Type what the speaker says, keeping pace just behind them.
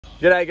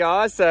G'day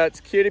guys, so it's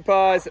Cutie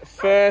Pie's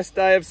first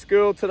day of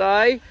school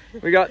today.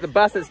 We got the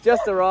bus that's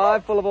just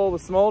arrived full of all the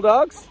small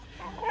dogs.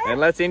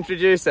 And let's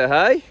introduce her,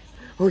 hey?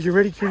 Oh, you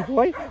ready, Cutie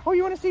Pie? Oh,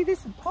 you want to see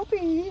this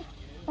puppy?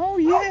 Oh,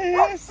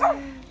 yes.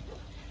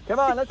 Come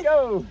on, let's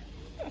go.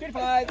 Cutie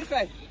Pie, this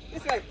way,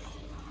 this way.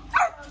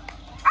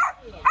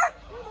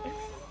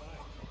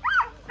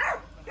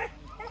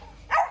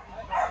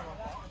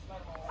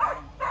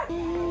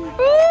 Ooh,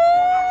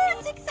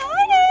 it's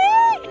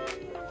exciting!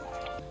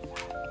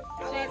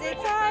 She's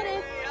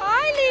excited.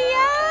 Hi,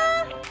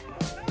 Leah.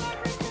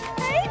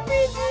 Hey,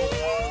 Bridget.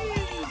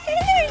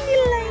 Hello,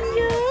 little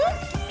angel.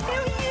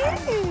 How are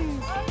you?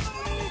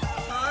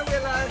 Hi,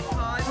 Willow.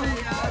 Hi,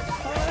 Leah.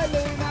 Hi,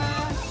 Luna.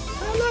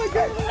 Hello,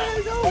 guys.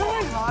 Oh,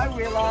 hi. Hi,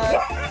 Willow.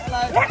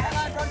 Hello.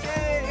 Hello, Bronte.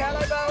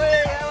 Hello,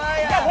 Bowie. How are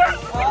you?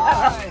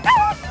 Hi.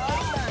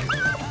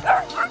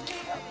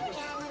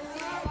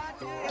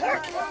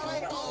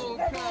 Oh,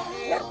 come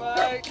here,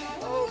 mate.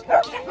 Oh,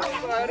 come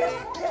here, buddy.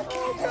 Oh,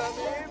 come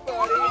here,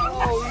 buddy.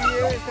 Oh,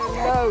 yes.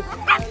 Hello.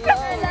 Hello.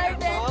 Hello,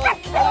 Ben. Oh,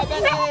 hello,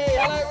 Benny.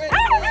 Hello,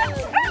 Winston.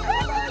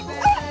 Hello,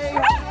 Benny.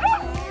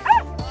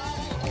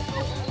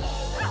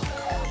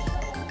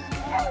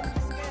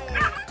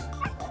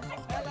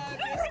 Hello,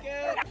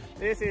 Biscuit.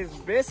 This is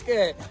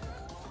Biscuit.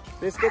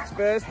 Biscuit's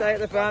first day at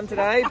the farm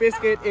today.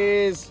 Biscuit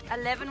is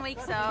 11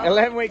 weeks old.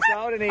 11 weeks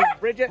old and he's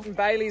Bridget and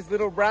Bailey's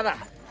little brother.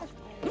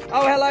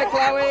 Oh, hello,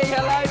 Chloe.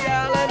 Hello,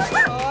 darling.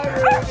 Hi,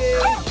 Ruby.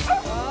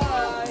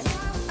 Hi.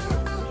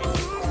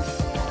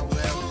 Oh,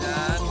 well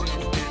done,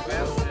 Biscuit.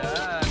 Well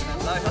done.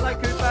 Hello, hello,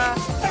 Cooper.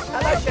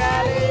 Hello,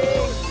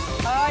 Charlie.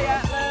 Hi,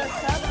 Atlas.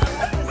 Hello,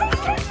 Atlas.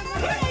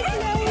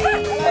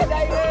 Hello,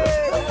 David.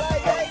 Hello,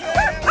 David.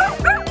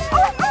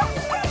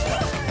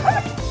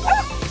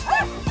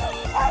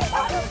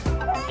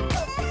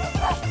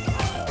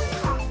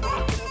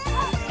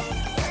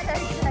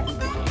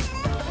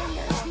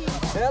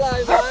 Hello,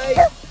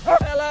 mate.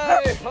 Hello.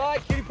 Hi,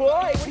 Cutie Pie.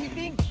 What do you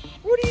think?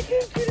 What do you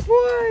think, Cutie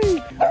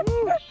Pie?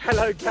 Ooh.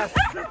 Hello, Gus.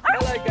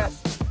 Hello, Gus.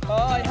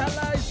 Hi.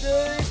 Hello,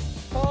 Zeus.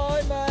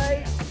 Hi,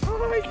 mate.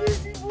 Hi,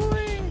 Zeusy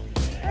boy.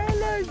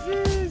 Hello,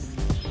 Zeus.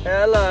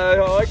 Hello.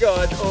 Hi,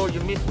 guys. Oh,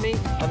 you missed me?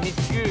 I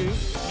missed you.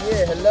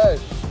 Yeah, hello.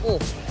 Oh.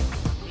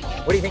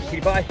 What do you think,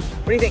 Cutie Pie?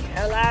 What do you think?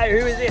 Hello.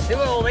 Who is this? Who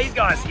are all these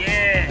guys?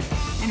 Yeah.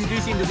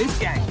 Introduce him to this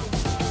gang.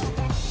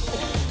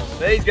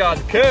 These guys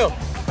are cool.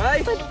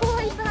 Hey? Good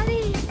boy,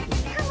 buddy.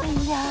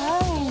 Hello.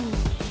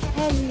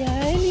 Hello,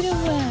 little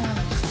one.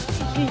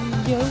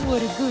 Hello,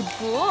 what a good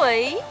boy.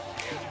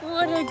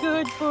 What a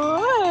good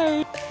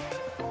boy.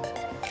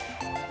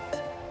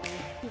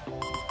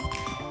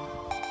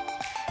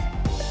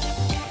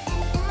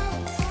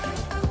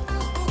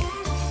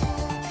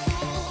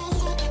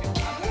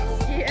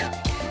 Yeah.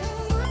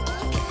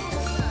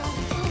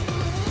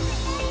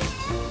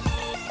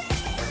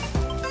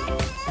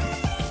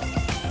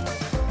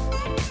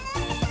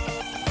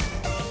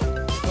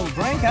 Little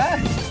drink, huh?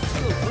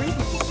 Little drink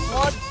with the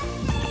squad.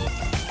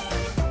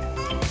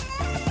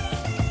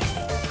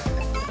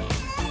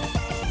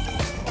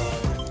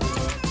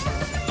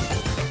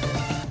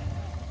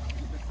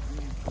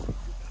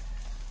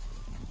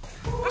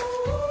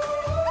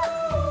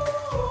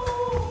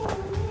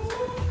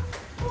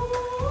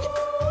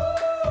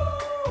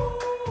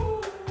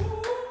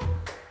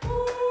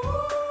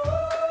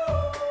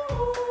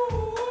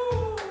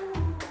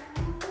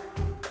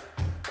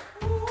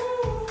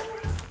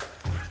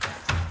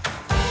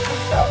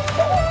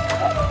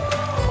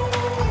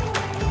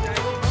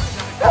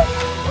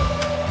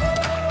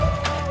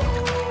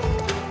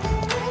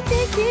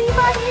 Cutie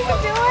Pie, you can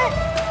do it.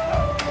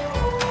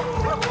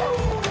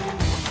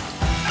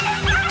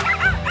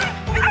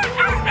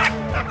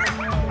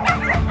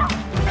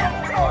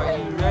 Are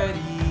you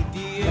ready,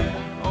 dear?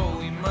 Oh,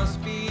 we must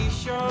be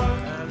sure.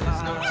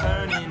 There's no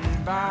turning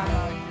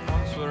back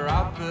once we're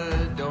out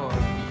the door.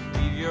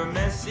 Leave your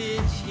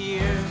message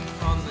here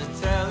on the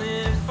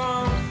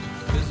telephone,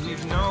 'cause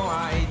we've no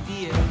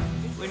idea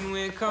when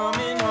we're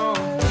coming home.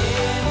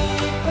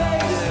 Any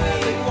place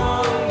we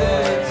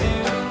wander to,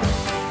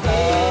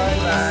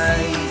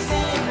 any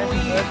season we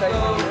go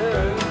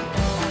through,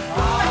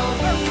 I'll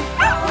be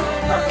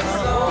fine as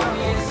long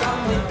as I'm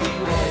with you.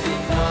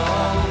 Heading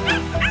home,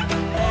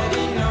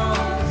 heading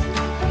home,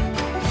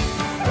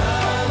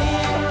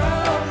 running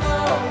around the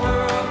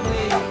world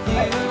with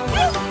you.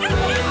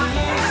 When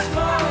you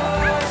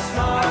smile, I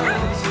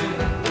smile too.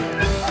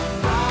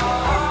 How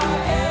I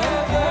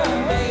ever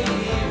made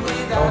it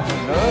without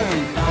you.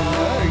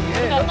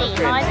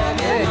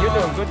 Yeah, you're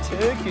doing good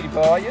too, Cutie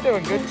Pie. You're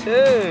doing good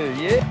too,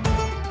 yeah.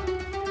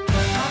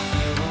 I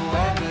feel the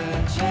weather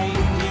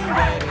changing,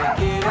 better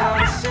get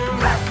out soon.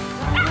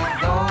 You let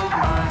go of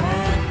my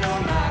hand no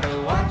matter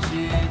what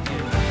you do.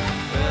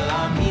 Well,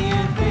 I'm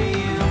here for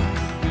you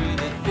through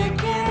the thick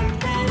and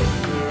thin.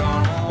 We're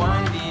on a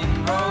winding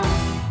road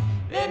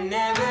that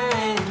never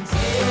ends.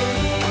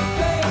 Any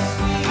place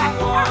we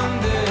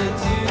wander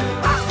to,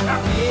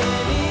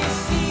 any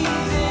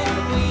season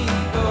we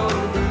go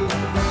through,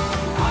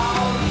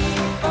 I'll be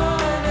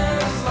fine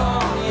as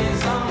long as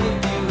I'm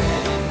with you.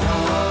 Heading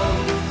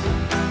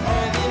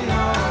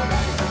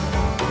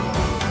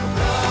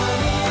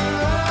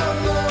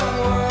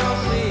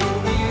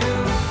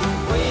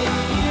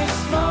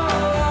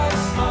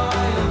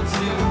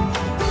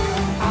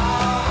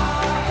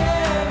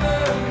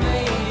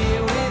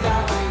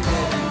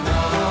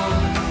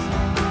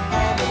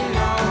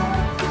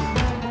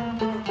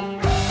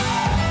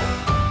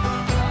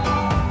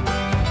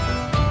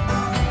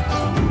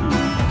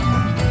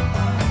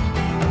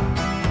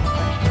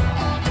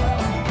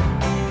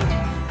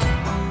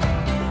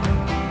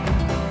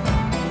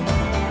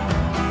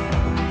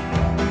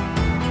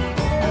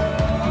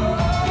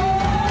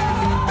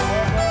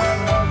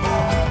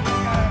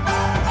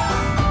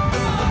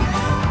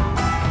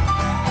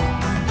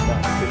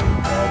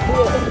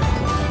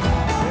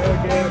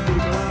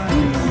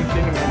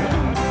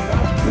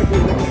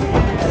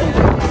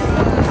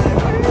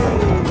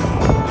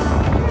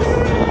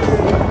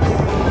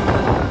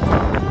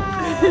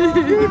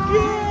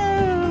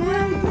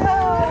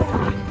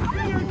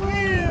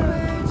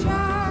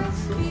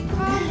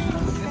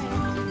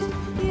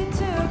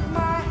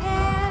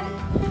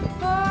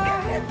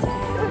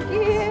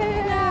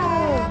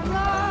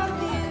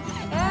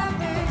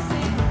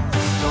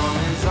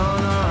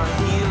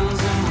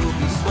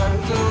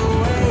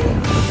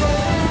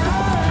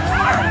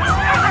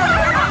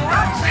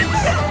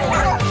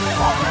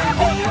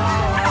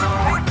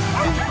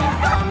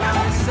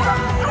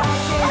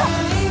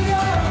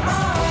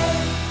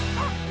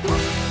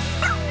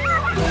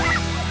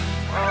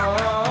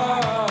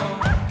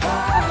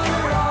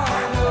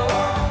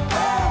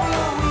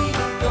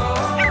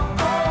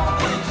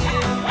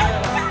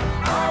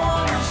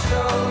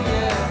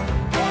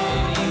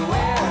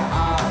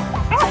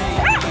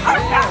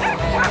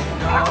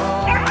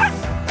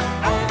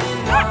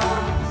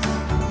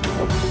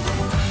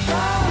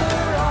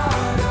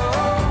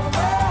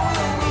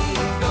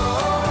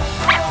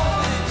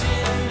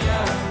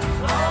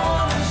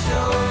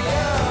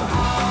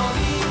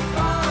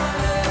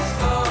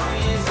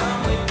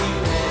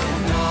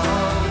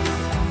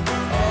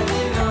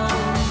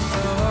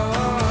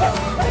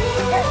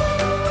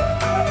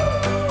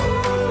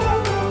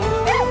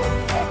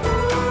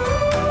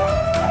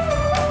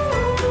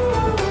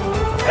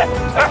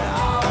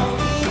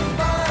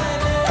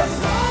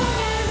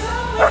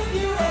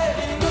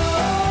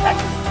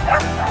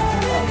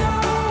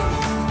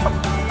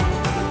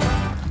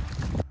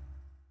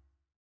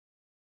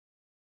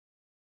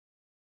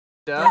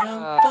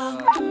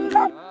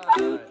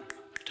job.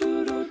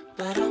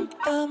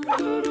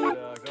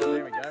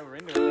 There we go. We're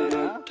into it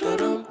now.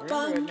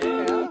 We're into it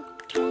now.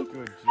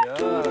 Good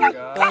job,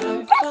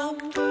 guys.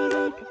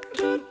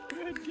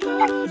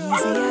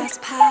 Easy as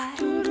pie,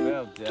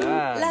 Well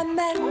done.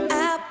 lemon,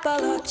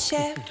 apple or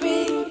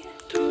cherry.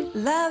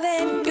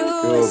 Loving you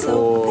Good is so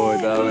boy,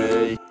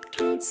 very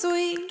Bowie.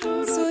 sweet,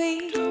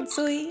 sweet,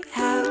 sweet.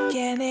 How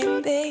can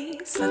it be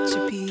such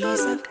a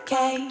piece of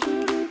cake?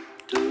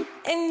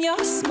 And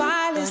your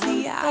smile is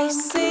the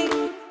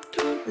icing.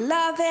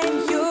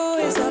 Loving you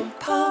is a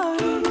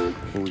party.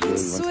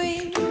 It's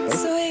sweet,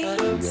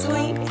 sweet,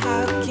 sweet.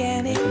 How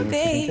can it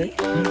be?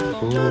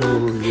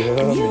 And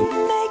you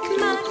make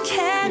my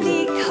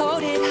candy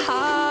coated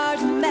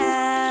heart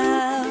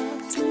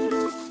melt.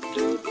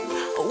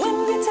 When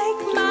you take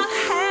my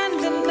hand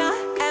and I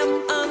am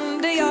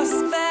under your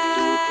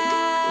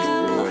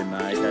spell. Boy,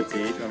 mate, that's it.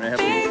 I'm going to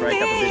help you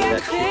break up a bit of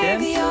that Crave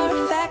chicken. your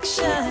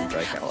affection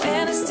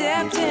when I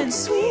stepped in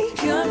sweet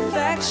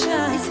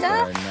confection.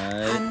 Sorry,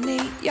 mate.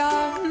 Honey,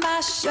 you're my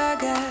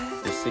sugar.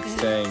 You're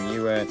 16. You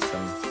earned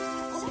some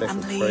special I'm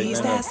treatment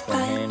pleased of as some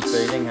hand punch.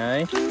 feeding,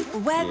 hey?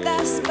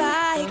 Whether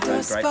spiked or Great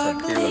for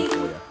sparkling, for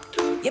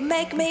you. you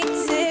make me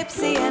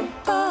tipsy and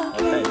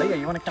bubbly. Okay, Leo,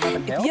 you want to come up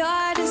and help?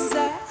 Your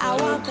dessert, I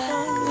want the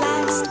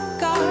last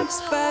course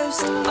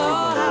first.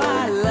 Oh, how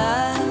I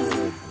love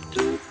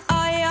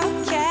all your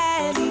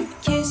candy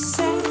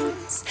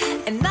kisses,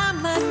 and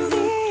I'm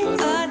addicted.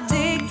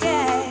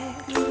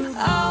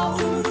 Oh,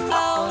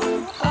 oh,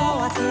 oh,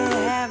 I can't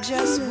have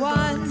just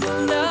one.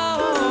 No,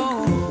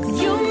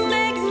 you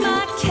make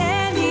my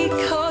candy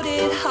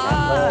coated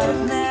heart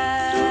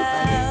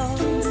melt.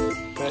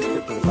 First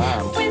trip to the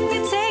farm. When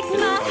you take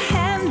my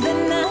hand,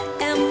 then I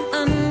am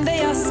under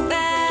your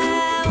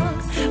spell.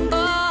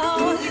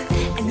 Oh,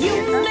 and you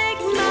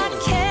make my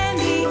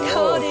candy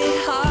coated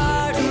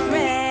heart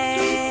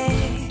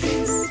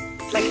race.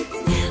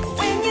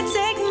 When you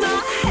take my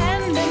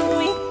hand and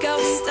we go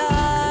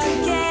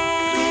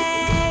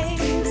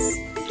stargaze.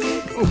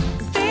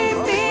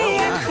 Baby,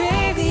 I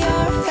crave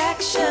your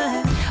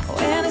affection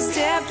when I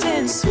stepped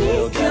in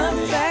sweet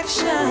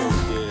confection.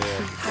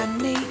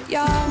 Honey,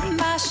 you're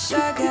my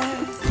sugar.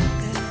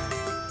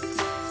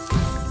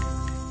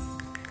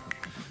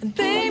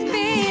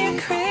 Baby, I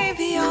crave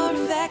your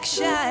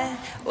affection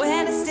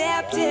when I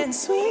stepped in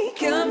sweet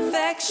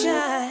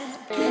confection.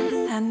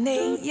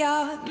 Honey,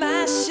 you're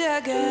my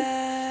sugar.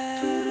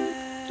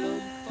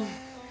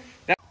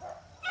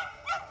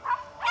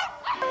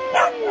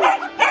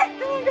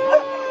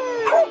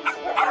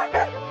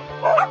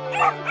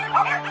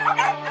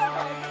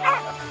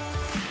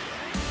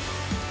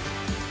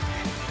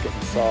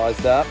 Getting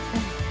sized up.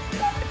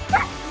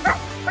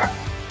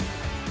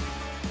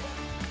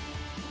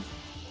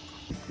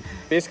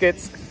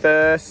 Biscuit's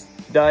first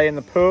day in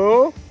the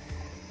pool.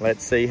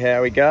 Let's see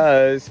how he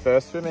goes.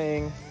 First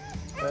swimming.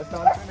 First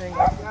time swimming.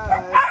 Let's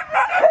go.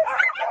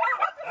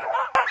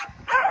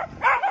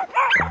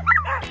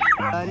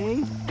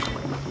 Buddy.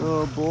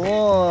 Good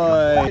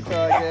boy.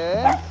 Try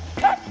again.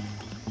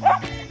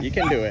 You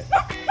can do it.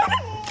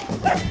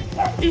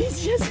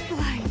 He's just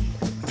playing.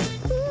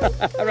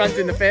 Runs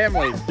in the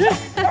family.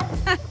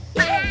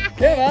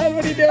 Come on,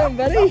 what are you doing,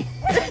 buddy?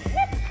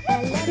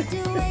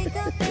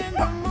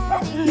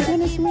 You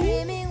gonna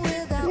swim? You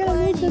gotta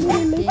make the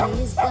little lick.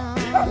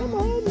 Come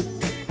on.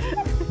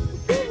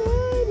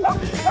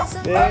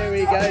 There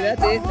we go.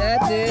 That's it.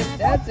 That's it.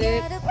 That's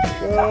it.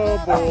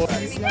 Good boy.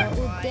 It's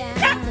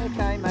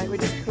okay, mate. We're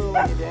just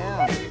cooling you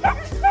down.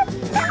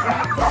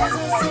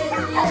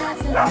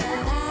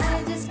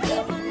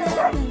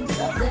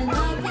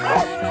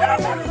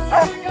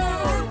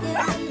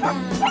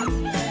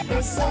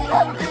 They say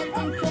I'm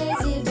acting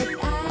crazy, but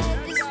I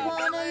just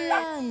wanna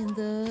lie in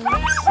the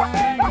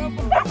sun. Lie in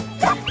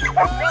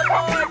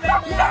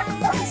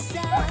the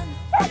sun.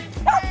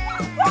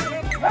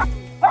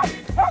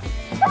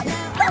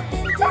 Now I've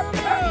been to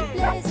many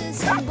places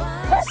and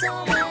won so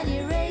many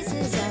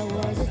races. I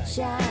was a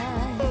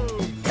child,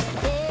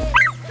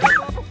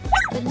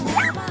 but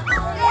now my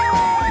only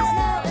way is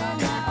now,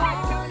 and my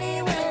only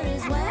way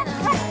is when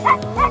I'm by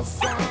your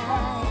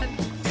side.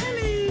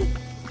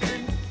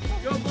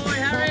 Good boy,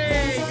 Harry.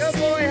 Good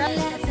boy, Harry.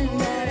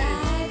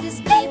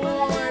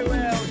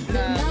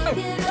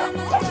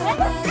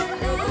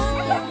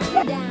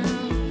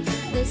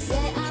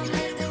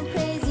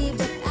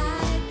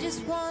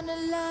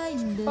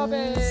 Bobby,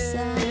 little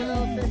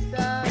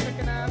sister,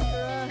 looking after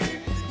her.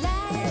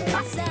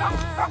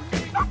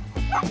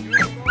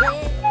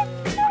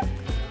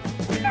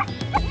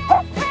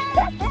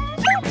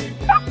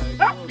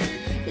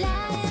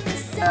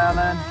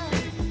 Alan.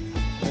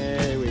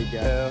 There we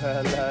go.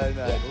 Hello,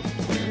 mate.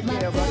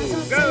 Yeah, buddy.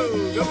 Go!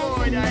 Good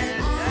boy,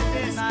 David. That's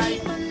it,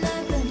 mate.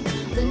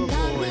 Good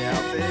boy,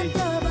 Alfie.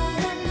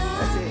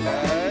 That's it,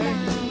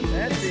 mate.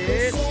 That's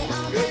it.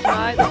 Good,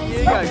 mate. There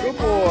you go. Good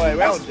boy.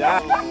 Well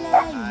done.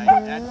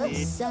 Mate,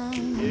 that's it.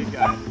 You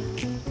go.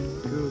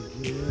 Good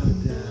girl,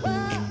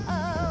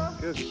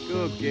 darling. Good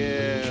Good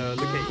girl.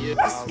 Look at you.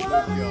 Oh, good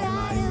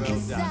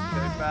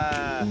job, mate.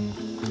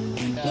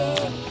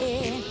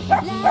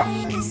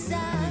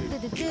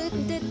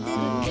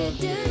 Well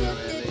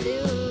done,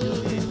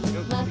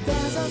 My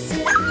friends all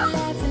sit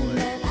laughing,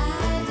 but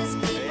I just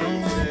keep on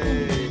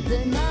laughing.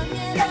 They're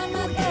knocking on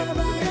my door,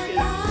 but I'm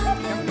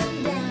knocking them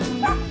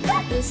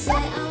down. They say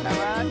I'm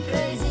acting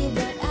crazy,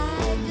 but I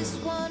just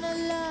wanna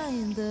lie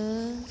in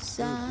the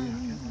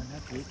sun.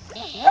 Good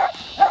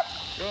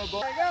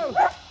boy. Go.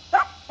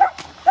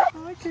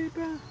 Hi,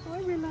 Cooper. Hi,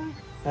 Willow.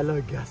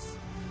 Hello, Gus.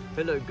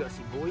 Hello,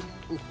 Gussie boy.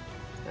 Ooh.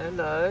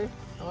 Hello.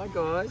 Hi,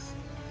 guys.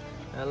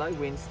 Hello,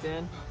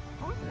 Winston.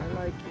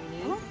 Hello,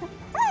 Kenny.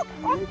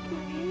 Hello,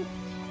 Kenny.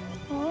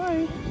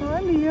 Hi. Hi,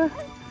 Leah.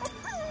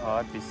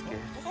 Hi, Biscuit.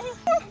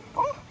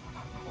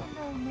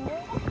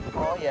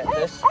 Hi,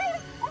 Atlas.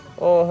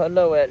 Oh,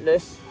 hello,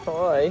 Atlas.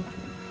 Hi.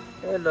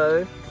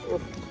 Hello. Oh,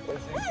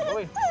 Zeusy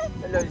boy.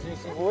 Hello,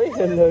 Zeusy boy.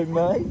 Hello,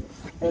 mate.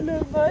 Hello,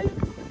 mate.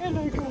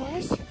 Hello,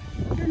 guys.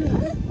 Hello.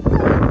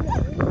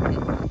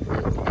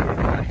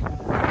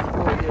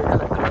 Oh, yeah,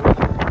 hello, Chloe.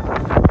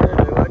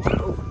 Hello, Archie.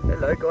 Oh,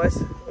 hello, guys.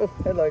 Oh,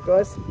 hello,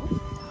 guys.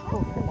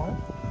 Oh, hello.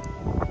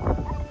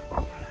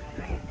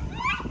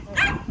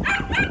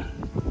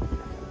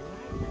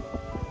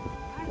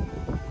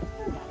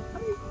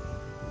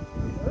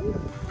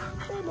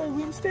 Hello,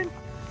 Winston.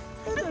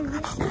 Hello,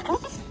 Winston.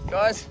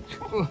 Guys.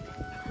 Oh,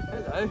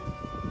 hello.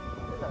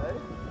 Hello.